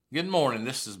Good morning.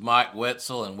 This is Mike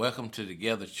Wetzel, and welcome to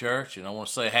Together Church. And I want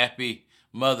to say happy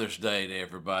Mother's Day to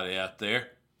everybody out there.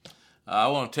 I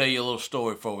want to tell you a little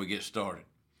story before we get started.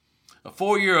 A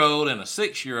 4-year-old and a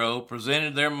 6-year-old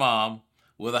presented their mom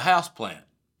with a houseplant.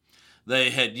 They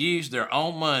had used their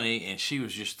own money, and she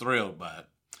was just thrilled by it.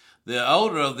 The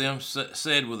older of them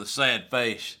said with a sad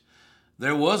face,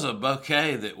 "There was a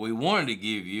bouquet that we wanted to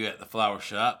give you at the flower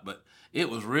shop, but it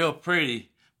was real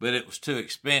pretty, but it was too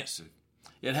expensive.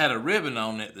 It had a ribbon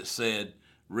on it that said,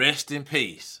 'Rest in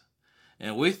peace.'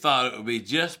 And we thought it would be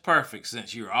just perfect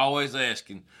since you're always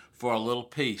asking for a little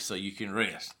peace so you can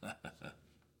rest."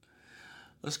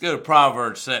 Let's go to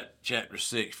Proverbs chapter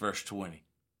 6, verse 20.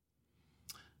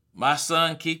 "My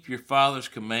son, keep your father's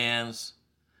commands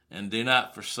and do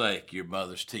not forsake your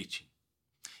mother's teaching."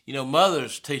 You know,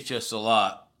 mothers teach us a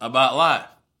lot about life.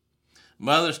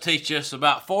 Mothers teach us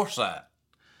about foresight.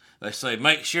 They say,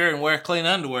 make sure and wear clean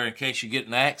underwear in case you get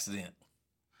in an accident.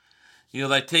 You know,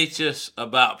 they teach us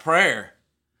about prayer.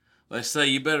 They say,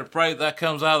 you better pray that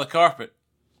comes out of the carpet.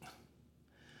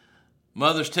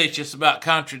 Mothers teach us about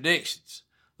contradictions.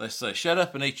 They say, shut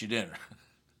up and eat your dinner.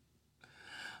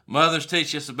 Mothers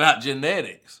teach us about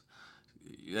genetics.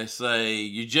 They say,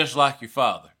 you're just like your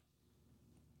father.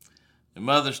 And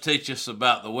mothers teach us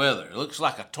about the weather. It looks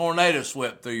like a tornado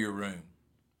swept through your room.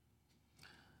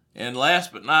 And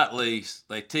last but not least,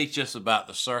 they teach us about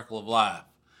the circle of life.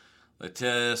 They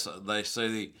tell us, they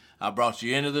say, I brought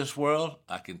you into this world,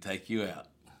 I can take you out.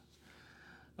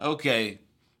 Okay,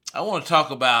 I want to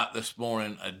talk about this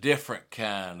morning a different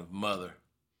kind of mother.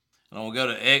 And I want to go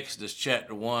to Exodus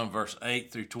chapter 1, verse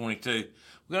 8 through 22.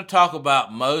 We're going to talk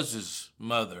about Moses'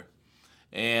 mother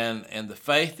and the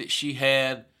faith that she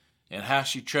had and how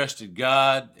she trusted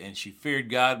God, and she feared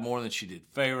God more than she did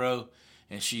Pharaoh.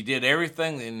 And she did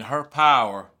everything in her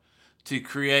power to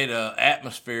create an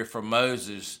atmosphere for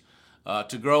Moses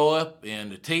to grow up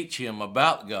and to teach him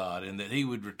about God, and that he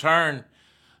would return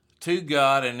to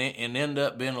God and end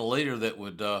up being a leader that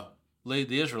would lead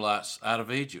the Israelites out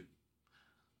of Egypt.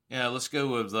 Yeah, let's go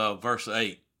with verse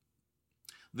 8.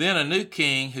 "Then a new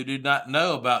king who did not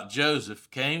know about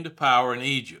Joseph came to power in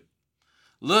Egypt.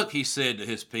 'Look,' he said to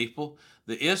his people,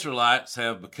 'the Israelites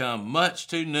have become much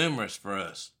too numerous for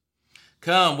us.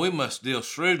 Come, we must deal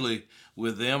shrewdly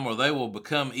with them, or they will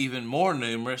become even more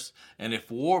numerous, and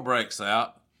if war breaks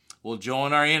out, will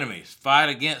join our enemies, fight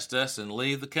against us, and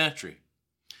leave the country.'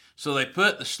 So they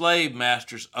put the slave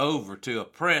masters over to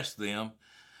oppress them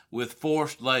with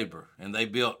forced labor, and they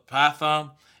built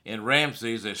Pithom and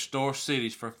Ramses as store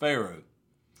cities for Pharaoh.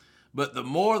 But the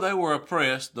more they were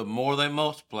oppressed, the more they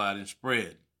multiplied and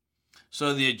spread.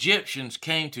 So the Egyptians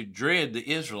came to dread the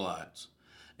Israelites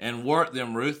and worked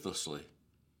them ruthlessly.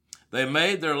 They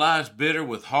made their lives bitter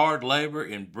with hard labor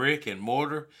in brick and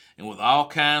mortar and with all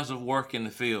kinds of work in the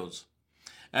fields.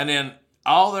 And in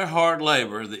all their hard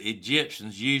labor, the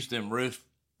Egyptians used them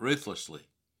ruthlessly.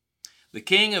 The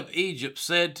king of Egypt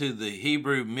said to the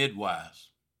Hebrew midwives,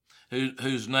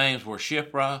 whose names were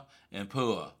Shiphrah and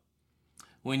Puah,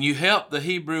 'When you help the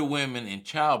Hebrew women in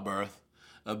childbirth,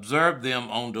 observe them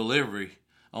on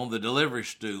the delivery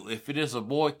stool. If it is a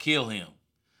boy, kill him.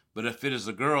 But if it is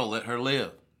a girl, let her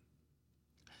live.'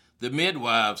 The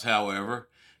midwives, however,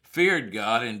 feared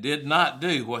God and did not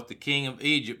do what the king of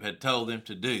Egypt had told them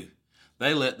to do.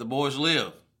 They let the boys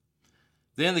live.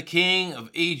 Then the king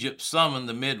of Egypt summoned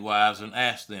the midwives and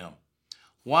asked them,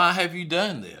 'Why have you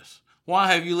done this?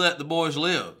 Why have you let the boys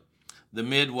live?' The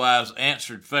midwives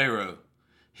answered Pharaoh,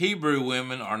 'Hebrew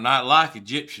women are not like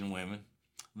Egyptian women.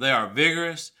 They are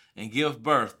vigorous and give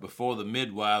birth before the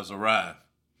midwives arrive.'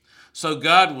 So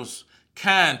God was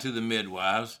kind to the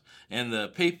midwives, and the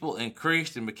people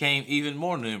increased and became even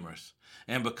more numerous.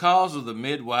 And because of the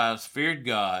midwives feared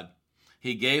God,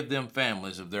 he gave them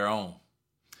families of their own.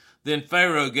 Then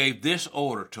Pharaoh gave this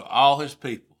order to all his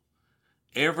people: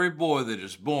 'Every boy that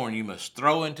is born you must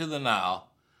throw into the Nile,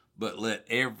 but let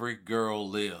every girl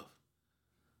live.'"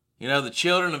 You know, the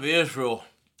children of Israel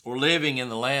were living in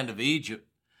the land of Egypt,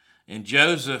 and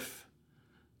Joseph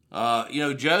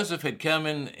had come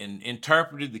in and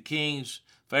interpreted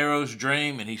Pharaoh's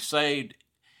dream, and he saved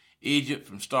Egypt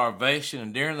from starvation.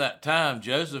 And during that time,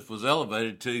 Joseph was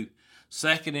elevated to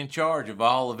second in charge of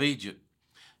all of Egypt.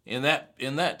 In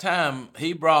that time,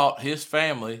 he brought his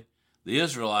family, the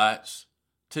Israelites,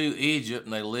 to Egypt,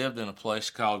 and they lived in a place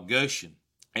called Goshen.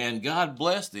 And God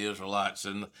blessed the Israelites,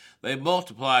 and they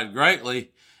multiplied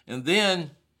greatly. And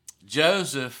then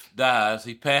Joseph dies,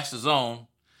 he passes on,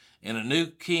 and a new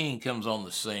king comes on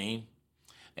the scene,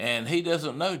 and he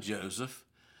doesn't know Joseph,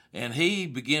 and he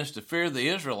begins to fear the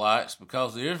Israelites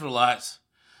because the Israelites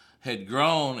had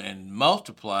grown and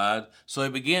multiplied, so he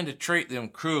began to treat them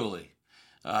cruelly.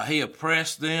 He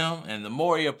oppressed them, and the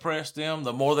more he oppressed them,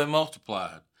 the more they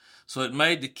multiplied. So it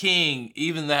made the king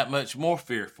even that much more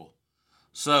fearful.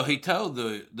 So he told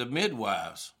the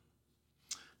midwives,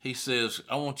 he says,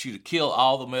 I want you to kill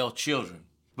all the male children.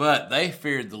 But they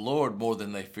feared the Lord more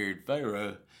than they feared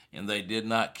Pharaoh, and they did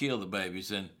not kill the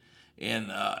babies.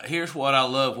 And here's what I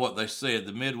love what they said.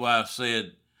 The midwives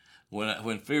said,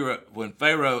 when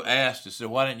Pharaoh asked, he said,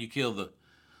 why didn't you kill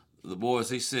the boys?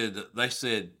 They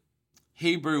said,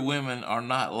 Hebrew women are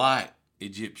not like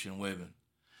Egyptian women.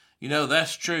 You know,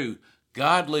 that's true.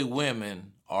 Godly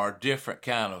women are a different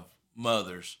kind of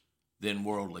mothers than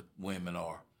worldly women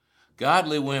are.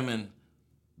 Godly women,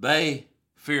 they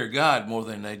fear God more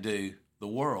than they do the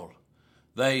world.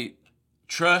 They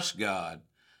trust God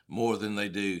more than they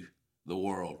do the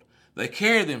world. They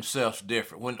carry themselves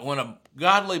different. When a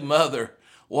godly mother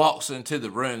walks into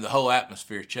the room, the whole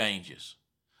atmosphere changes.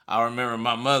 I remember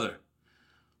my mother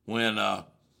when my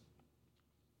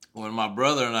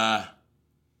brother and I,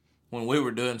 when we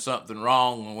were doing something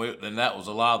wrong, and that was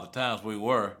a lot of the times we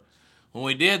were, when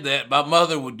we did that, my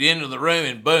mother would enter the room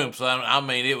and boom, so I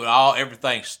mean,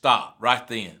 everything stopped right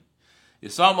then.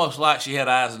 It's almost like she had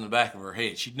eyes in the back of her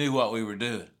head. She knew what we were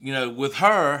doing. You know, with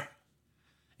her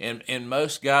and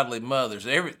most godly mothers,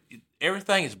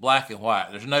 everything is black and white.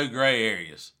 There's no gray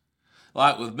areas.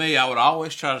 Like with me, I would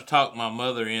always try to talk my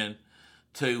mother in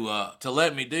to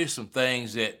let me do some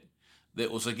things that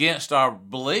was against our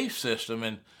belief system,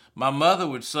 and my mother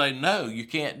would say, no, you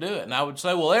can't do it. And I would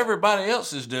say, well, everybody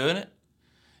else is doing it.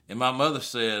 And my mother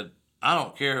said, I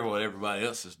don't care what everybody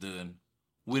else is doing.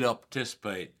 We don't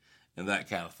participate in that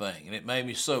kind of thing. And it made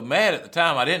me so mad at the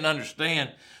time. I didn't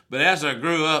understand. But as I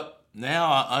grew up, now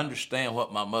I understand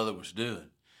what my mother was doing.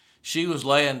 She was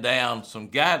laying down some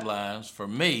guidelines for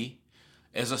me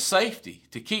as a safety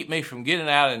to keep me from getting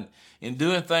out and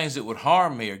doing things that would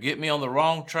harm me or get me on the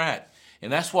wrong track.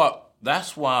 And that's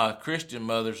why Christian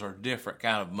mothers are different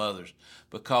kind of mothers,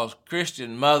 because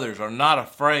Christian mothers are not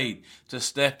afraid to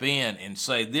step in and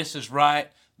say, this is right,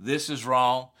 this is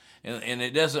wrong, and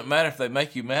it doesn't matter if they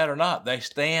make you mad or not. They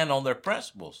stand on their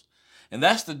principles. And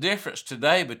that's the difference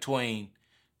today between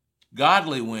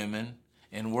godly women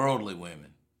and worldly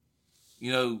women.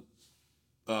 You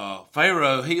know,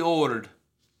 Pharaoh, he ordered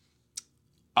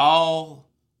all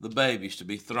the babies to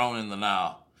be thrown in the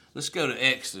Nile. Let's go to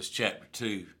Exodus chapter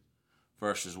 2.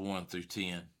 Verses 1 through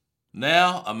 10.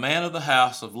 Now a man of the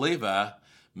house of Levi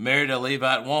married a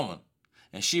Levite woman,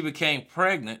 and she became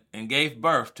pregnant and gave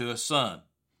birth to a son.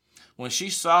 When she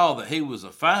saw that he was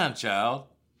a fine child,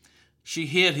 she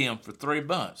hid him for 3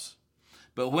 months.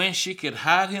 But when she could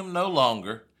hide him no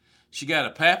longer, she got a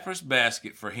papyrus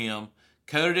basket for him,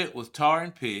 coated it with tar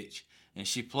and pitch, and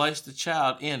she placed the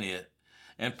child in it,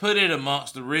 and put it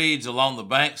amongst the reeds along the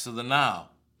banks of the Nile.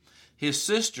 His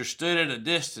sister stood at a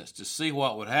distance to see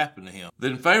what would happen to him.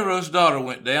 Then Pharaoh's daughter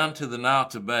went down to the Nile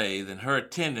to bathe, and her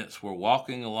attendants were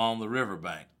walking along the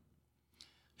riverbank.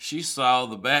 She saw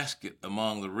the basket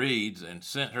among the reeds and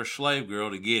sent her slave girl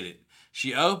to get it.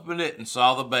 She opened it and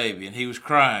saw the baby, and he was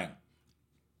crying.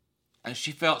 And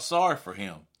she felt sorry for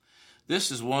him.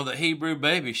 This is one of the Hebrew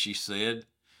babies, she said.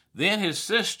 Then his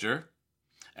sister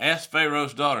asked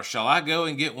Pharaoh's daughter, shall I go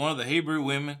and get one of the Hebrew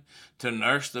women to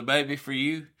nurse the baby for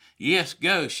you? Yes,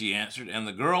 go, she answered, and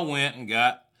the girl went and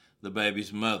got the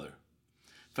baby's mother.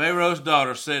 Pharaoh's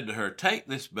daughter said to her, take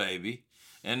this baby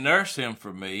and nurse him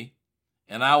for me,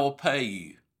 and I will pay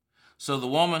you. So the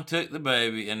woman took the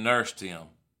baby and nursed him.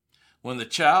 When the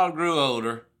child grew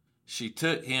older, she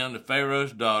took him to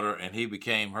Pharaoh's daughter, and he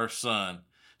became her son.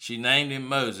 She named him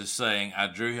Moses, saying, I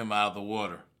drew him out of the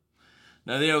water.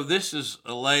 Now, you know, this is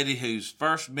a lady whose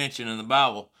first mention in the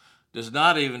Bible does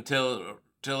not even tell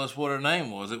us what her name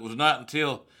was. It was not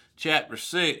until chapter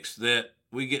 6 that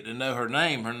we get to know her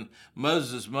name.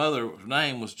 Moses' mother's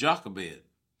name was Jochebed.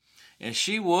 And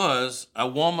she was a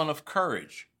woman of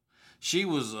courage. She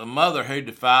was a mother who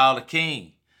defied a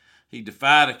king. He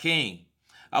defied a king.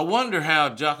 I wonder how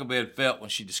Jochebed felt when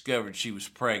she discovered she was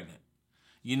pregnant.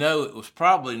 You know, it was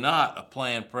probably not a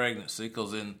planned pregnancy,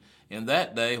 because in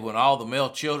that day when all the male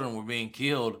children were being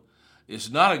killed, it's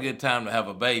not a good time to have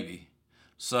a baby.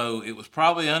 So it was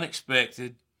probably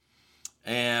unexpected,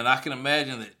 and I can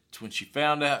imagine that when she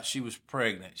found out she was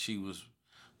pregnant, she was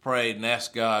prayed and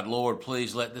asked God, Lord,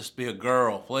 please let this be a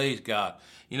girl, please, God.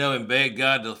 You know, and begged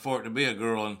God for it to be a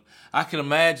girl. And I can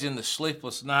imagine the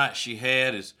sleepless nights she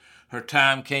had as her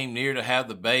time came near to have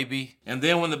the baby. And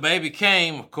then when the baby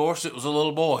came, of course, it was a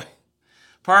little boy.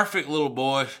 Perfect little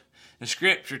boy. And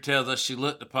Scripture tells us she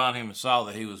looked upon him and saw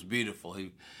that he was beautiful.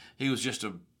 He was just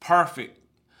a perfect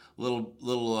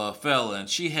little fella, and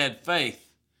she had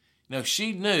faith.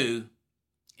 She knew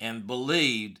and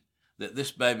believed that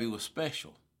this baby was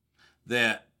special,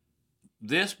 that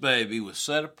this baby was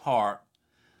set apart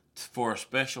for a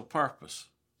special purpose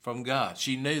from God.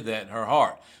 She knew that in her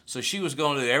heart. So she was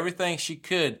going to do everything she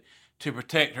could to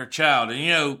protect her child.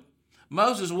 And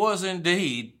Moses was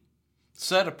indeed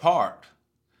set apart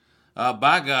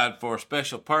by God for a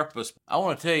special purpose. I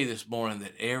want to tell you this morning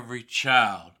that every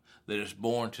child that is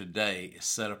born today is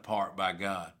set apart by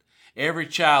God. Every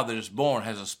child that is born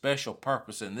has a special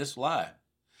purpose in this life.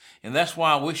 And that's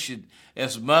why we should,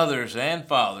 as mothers and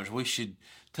fathers, we should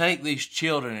take these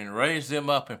children and raise them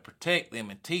up and protect them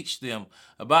and teach them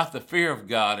about the fear of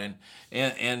God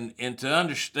and to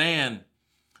understand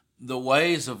the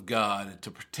ways of God and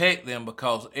to protect them,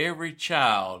 because every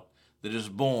child that is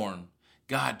born,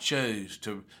 God chose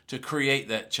to create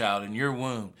that child in your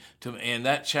womb, and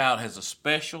that child has a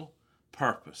special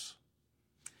purpose.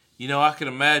 I can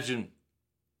imagine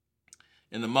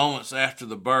in the moments after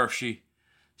the birth,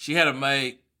 she had to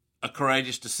make a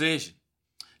courageous decision.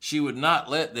 She would not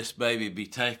let this baby be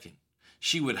taken.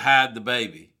 She would hide the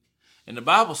baby. And the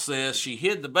Bible says she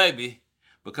hid the baby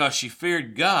because she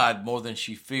feared God more than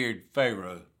she feared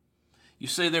Pharaoh. You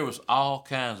see, there was all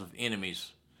kinds of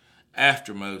enemies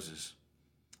after Moses.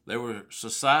 There were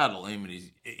societal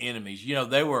enemies. She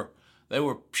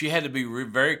had to be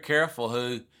very careful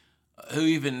who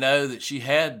even know that she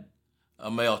had a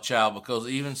male child, because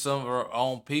even some of her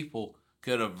own people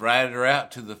could have ratted her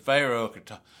out to the Pharaoh,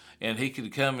 and he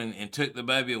could come and took the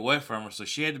baby away from her. So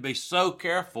she had to be so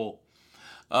careful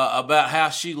about how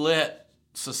she let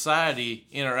society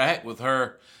interact with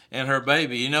her and her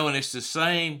baby. And it's the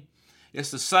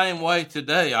same way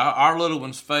today. Our little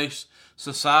ones face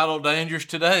societal dangers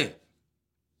today.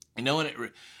 And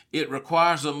it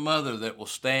requires a mother that will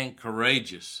stand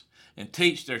courageous and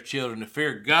teach their children to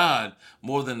fear God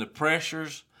more than the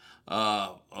pressures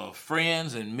of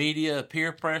friends and media,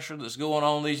 peer pressure that's going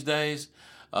on these days,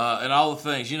 and all the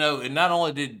things. And not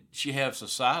only did she have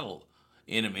societal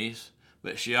enemies,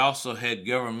 but she also had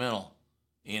governmental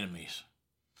enemies.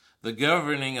 The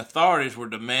governing authorities were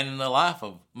demanding the life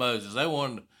of Moses. They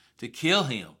wanted to kill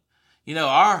him.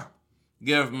 Our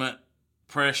government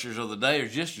pressures of the day are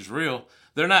just as real.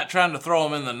 They're not trying to throw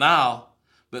them in the Nile,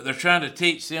 but they're trying to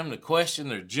teach them to question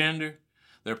their gender.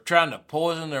 They're trying to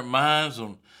poison their minds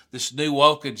on this new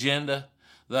woke agenda.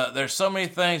 There's so many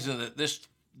things that this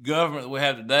government that we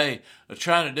have today are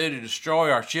trying to do to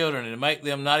destroy our children and to make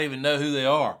them not even know who they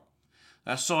are.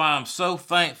 That's why I'm so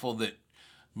thankful that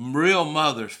real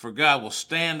mothers for God will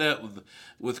stand up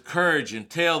with courage and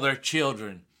tell their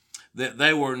children that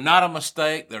they were not a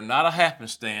mistake, they're not a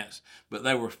happenstance, but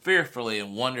they were fearfully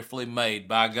and wonderfully made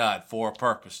by God for a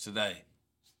purpose today.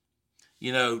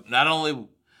 Not only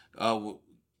was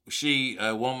she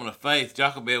a woman of faith,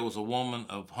 Jochebed was a woman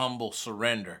of humble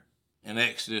surrender. In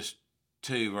Exodus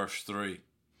 2, verse 3.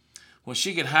 When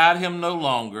she could hide him no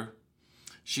longer,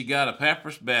 she got a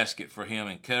papyrus basket for him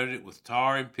and covered it with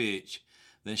tar and pitch.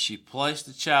 Then she placed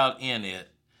the child in it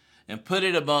and put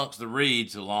it amongst the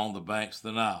reeds along the banks of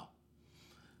the Nile.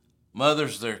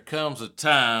 Mothers, there comes a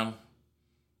time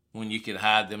when you can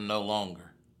hide them no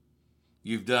longer.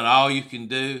 You've done all you can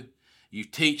do. You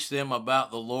teach them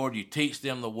about the Lord. You teach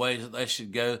them the ways that they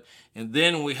should go. And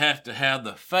then we have to have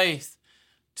the faith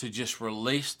to just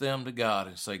release them to God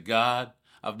and say, God,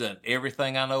 I've done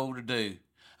everything I know to do.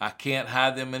 I can't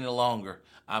hide them any longer.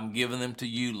 I'm giving them to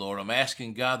you, Lord. I'm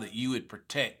asking God that you would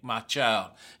protect my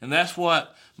child. And that's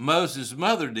what Moses'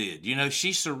 mother did.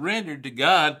 She surrendered to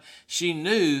God. She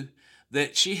knew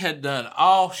that she had done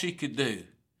all she could do.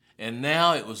 And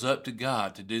now it was up to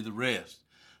God to do the rest.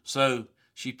 So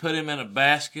she put him in a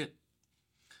basket.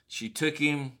 She took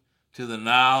him to the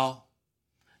Nile,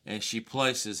 and she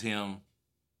places him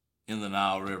in the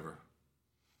Nile River.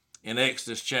 In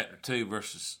Exodus chapter 2,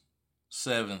 verses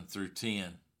 7 through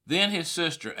 10. Then his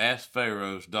sister asked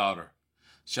Pharaoh's daughter,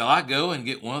 shall I go and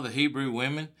get one of the Hebrew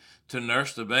women to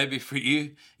nurse the baby for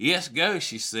you? Yes, go,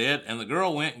 she said, and the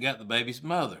girl went and got the baby's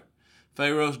mother.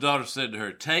 Pharaoh's daughter said to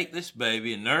her, take this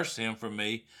baby and nurse him for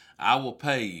me. I will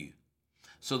pay you.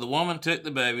 So the woman took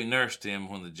the baby and nursed him.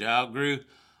 When the child grew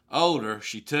older,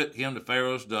 she took him to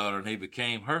Pharaoh's daughter, and he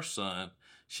became her son.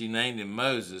 She named him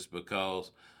Moses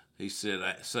because he said,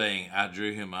 saying, I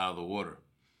drew him out of the water.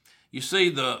 You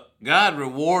see, God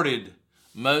rewarded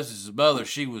Moses' mother.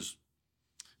 She was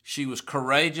a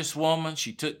courageous woman.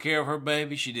 She took care of her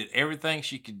baby. She did everything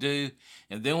she could do.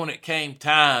 And then when it came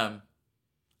time,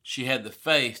 she had the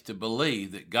faith to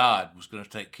believe that God was going to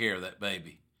take care of that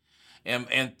baby.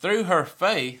 And through her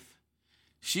faith,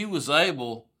 she was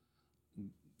able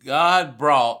God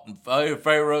brought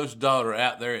Pharaoh's daughter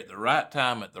out there at the right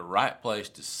time, at the right place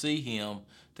to see him,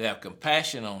 to have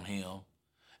compassion on him,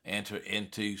 and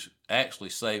to actually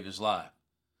save his life.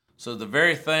 So the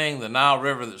very thing, the Nile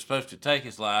River that's supposed to take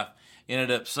his life,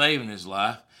 ended up saving his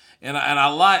life. And I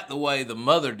like the way the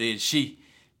mother did. She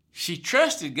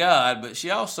trusted God, but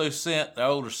she also sent the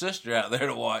older sister out there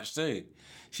to watch too.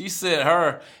 She sent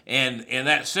her, and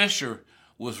that sister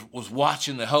was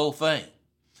watching the whole thing.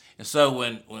 And so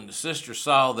when the sister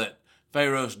saw that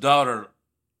Pharaoh's daughter,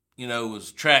 was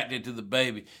attracted to the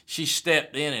baby, she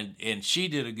stepped in and she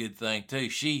did a good thing too.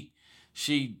 She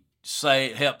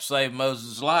helped save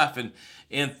Moses' life.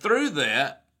 And through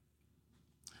that,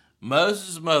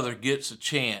 Moses' mother gets a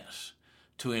chance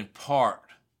to impart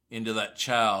into that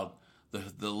child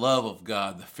the love of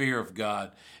God, the fear of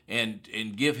God, and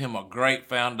give him a great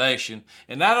foundation.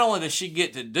 And not only does she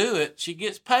get to do it, she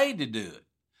gets paid to do it.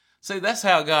 See, that's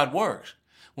how God works.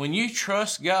 When you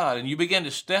trust God and you begin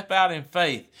to step out in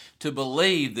faith to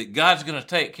believe that God's going to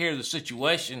take care of the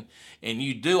situation, and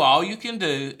you do all you can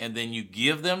do, and then you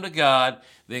give them to God,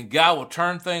 then God will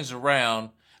turn things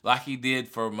around like he did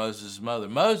for Moses' mother.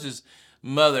 Moses'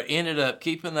 mother ended up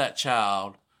keeping that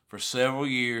child for several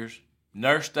years,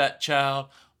 nursed that child,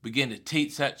 began to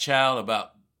teach that child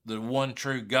about the one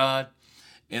true God,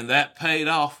 and that paid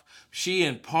off. She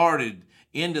imparted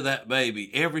into that baby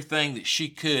everything that she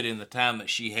could in the time that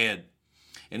she had.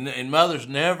 And mothers,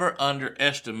 never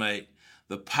underestimate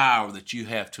the power that you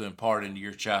have to impart into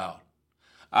your child.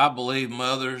 I believe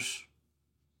mothers,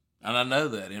 and I know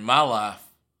that in my life,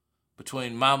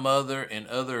 between my mother and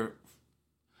other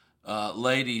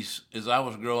ladies as I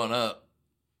was growing up,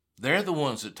 they're the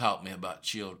ones that taught me about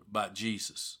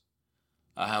Jesus.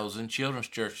 I was in children's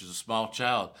church as a small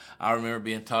child. I remember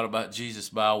being taught about Jesus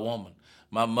by a woman.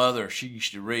 My mother, she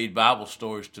used to read Bible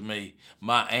stories to me.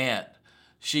 My aunt,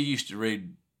 she used to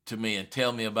read to me and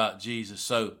tell me about Jesus.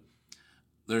 So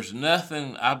there's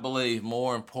nothing, I believe,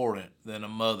 more important than a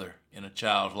mother in a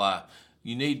child's life.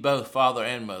 You need both father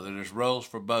and mother. There's roles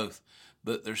for both.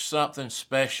 But there's something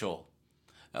special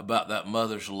about that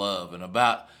mother's love and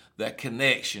about that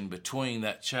connection between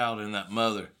that child and that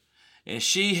mother. And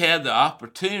she had the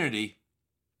opportunity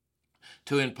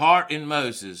to impart in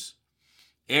Moses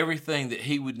everything that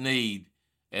he would need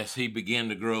as he began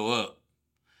to grow up.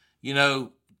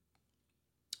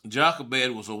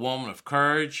 Jochebed was a woman of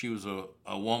courage. She was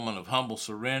a woman of humble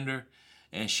surrender,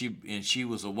 and she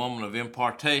was a woman of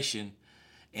impartation,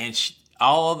 and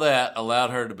all of that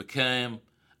allowed her to become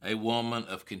a woman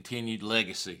of continued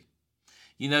legacy.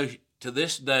 To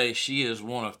this day, she is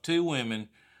one of two women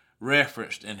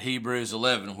referenced in Hebrews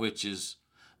 11, which is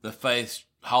the Faith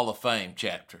Hall of Fame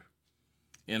chapter.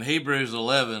 In Hebrews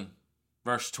 11,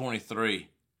 verse 23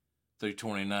 through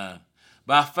 29.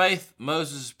 By faith,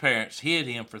 Moses' parents hid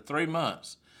him for 3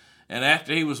 months, and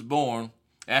after he was born,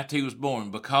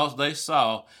 because they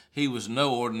saw he was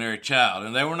no ordinary child,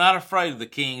 and they were not afraid of the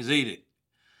king's edict.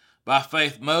 By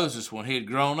faith, Moses, when he had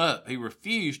grown up, he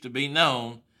refused to be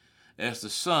known as the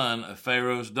son of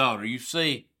Pharaoh's daughter. You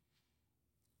see,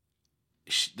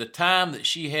 the time that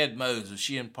she had Moses,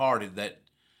 she imparted that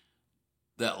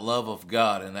love of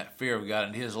God and that fear of God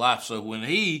in his life. So when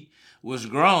he was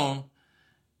grown,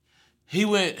 he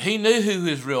knew who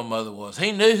his real mother was.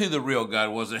 He knew who the real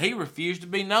God was, and he refused to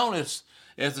be known as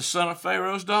the son of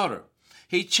Pharaoh's daughter.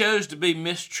 He chose to be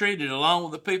mistreated along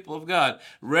with the people of God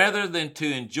rather than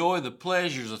to enjoy the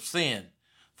pleasures of sin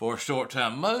for a short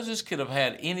time. Moses could have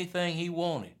had anything he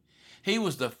wanted. He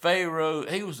was the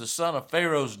son of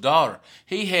Pharaoh's daughter.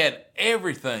 He had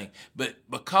everything, but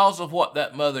because of what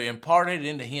that mother imparted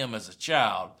into him as a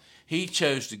child, he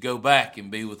chose to go back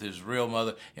and be with his real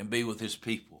mother and be with his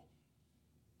people.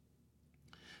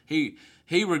 He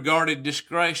regarded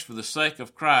disgrace for the sake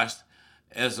of Christ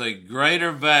as a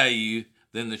greater value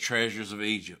than the treasures of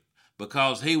Egypt,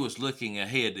 because he was looking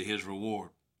ahead to his reward.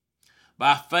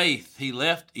 By faith, he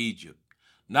left Egypt,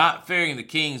 not fearing the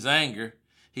king's anger.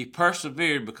 He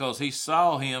persevered because he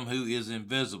saw him who is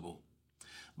invisible.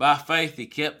 By faith, he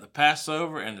kept the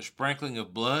Passover and the sprinkling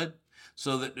of blood,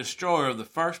 so that the destroyer of the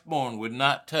firstborn would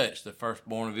not touch the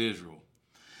firstborn of Israel.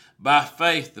 By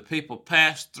faith, the people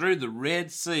passed through the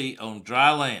Red Sea on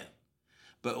dry land.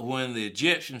 But when the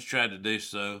Egyptians tried to do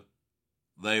so,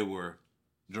 they were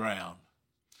drowned.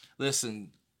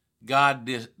 Listen, God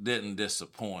didn't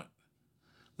disappoint.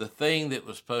 The thing that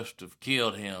was supposed to have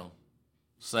killed him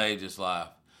saved his life.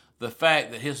 The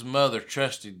fact that his mother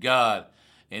trusted God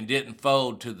and didn't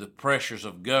fold to the pressures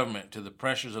of government, to the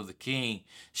pressures of the king.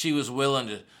 She was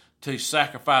willing to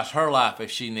sacrifice her life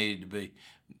if she needed to be.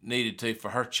 needed to for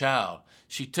her child.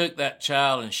 She took that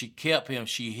child and she kept him.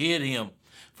 She hid him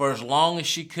for as long as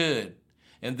she could.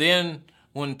 And then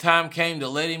when time came to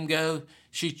let him go,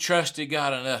 she trusted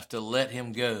God enough to let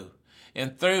him go.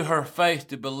 And through her faith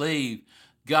to believe,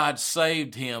 God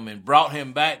saved him and brought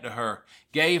him back to her,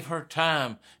 gave her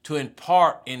time to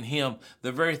impart in him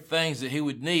the very things that he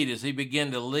would need as he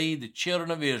began to lead the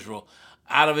children of Israel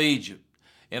out of Egypt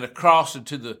and across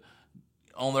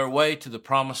on their way to the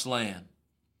promised land.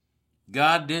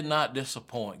 God did not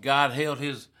disappoint. God held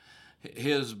his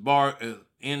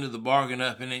end of the bargain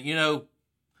up. And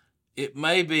it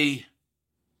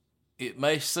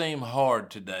may seem hard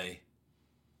today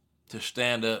to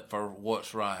stand up for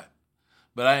what's right.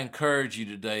 But I encourage you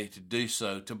today to do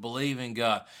so, to believe in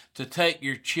God, to take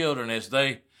your children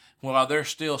while they're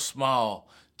still small,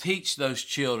 teach those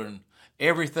children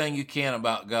everything you can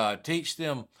about God. Teach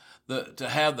them to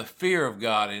have the fear of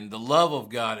God and the love of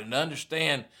God and to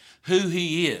understand who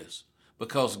he is.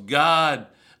 Because God,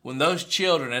 when those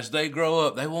children, as they grow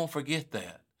up, they won't forget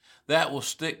that. That will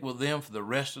stick with them for the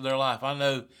rest of their life. I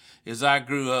know as I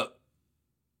grew up,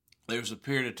 there was a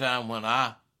period of time when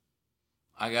I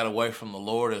got away from the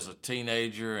Lord as a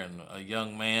teenager and a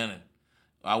young man, and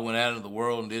I went out into the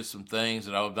world and did some things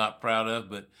that I was not proud of.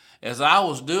 But as I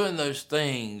was doing those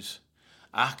things,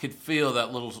 I could feel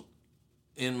that little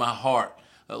in my heart,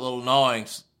 that little gnawing,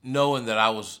 knowing that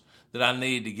I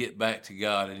needed to get back to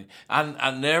God. And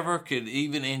I never could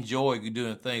even enjoy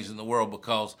doing things in the world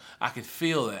because I could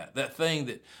feel that thing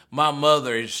that my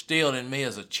mother instilled in me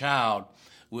as a child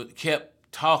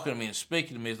kept talking to me and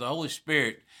speaking to me as the Holy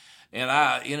Spirit. And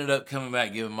I ended up coming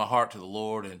back, giving my heart to the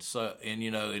Lord. And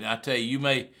I tell you, you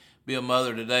may be a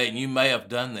mother today and you may have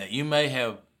done that. You may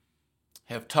have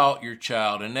taught your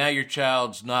child, and now your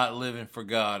child's not living for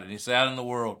God and he's out in the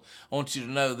world. I want you to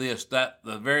know this, that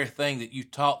the very thing that you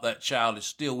taught that child is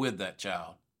still with that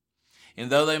child. And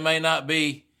though they may not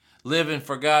be living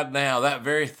for God now, that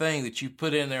very thing that you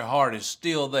put in their heart is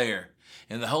still there.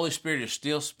 And the Holy Spirit is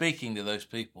still speaking to those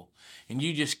people. And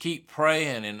you just keep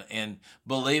praying and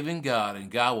believing God,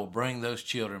 and God will bring those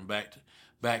children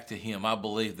back to him. I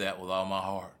believe that with all my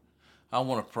heart. I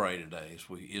want to pray today as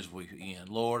we end.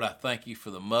 Lord, I thank you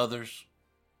for the mothers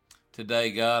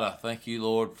today, God. I thank you,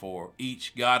 Lord, for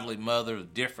each godly mother, a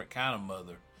different kind of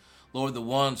mother. Lord, the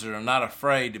ones that are not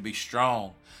afraid to be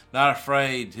strong, not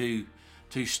afraid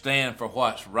to stand for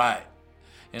what's right.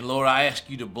 And Lord, I ask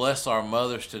you to bless our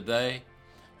mothers today.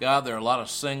 God, there are a lot of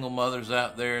single mothers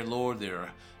out there, Lord, that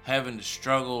are having to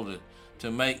struggle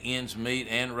to make ends meet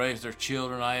and raise their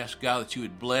children. I ask, God, that you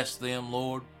would bless them,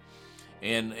 Lord.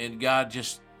 And God,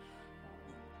 just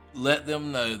let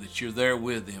them know that you're there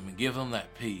with them and give them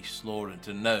that peace, Lord, and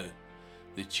to know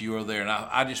that you are there. And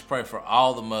I just pray for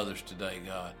all the mothers today,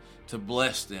 God, to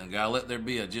bless them. God, let there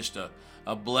be just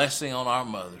a blessing on our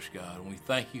mothers, God, and we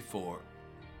thank you for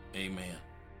it. Amen.